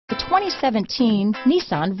2017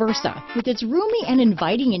 Nissan Versa. With its roomy and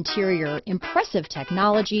inviting interior, impressive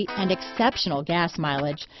technology, and exceptional gas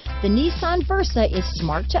mileage, the Nissan Versa is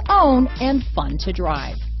smart to own and fun to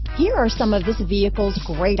drive. Here are some of this vehicle's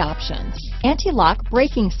great options: anti-lock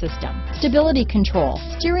braking system, stability control,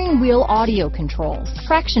 steering wheel audio controls,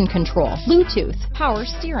 traction control, Bluetooth, power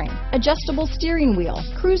steering, adjustable steering wheel,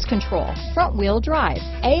 cruise control, front wheel drive,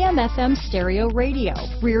 AM/FM stereo radio,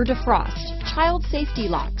 rear defrost, child safety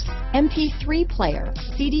locks, MP3 player,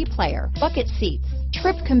 CD player, bucket seats,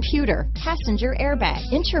 trip computer, passenger airbag,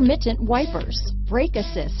 intermittent wipers, brake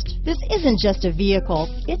assist. This isn't just a vehicle,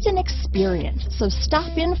 it's an experience. So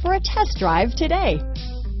stop in for a test drive today.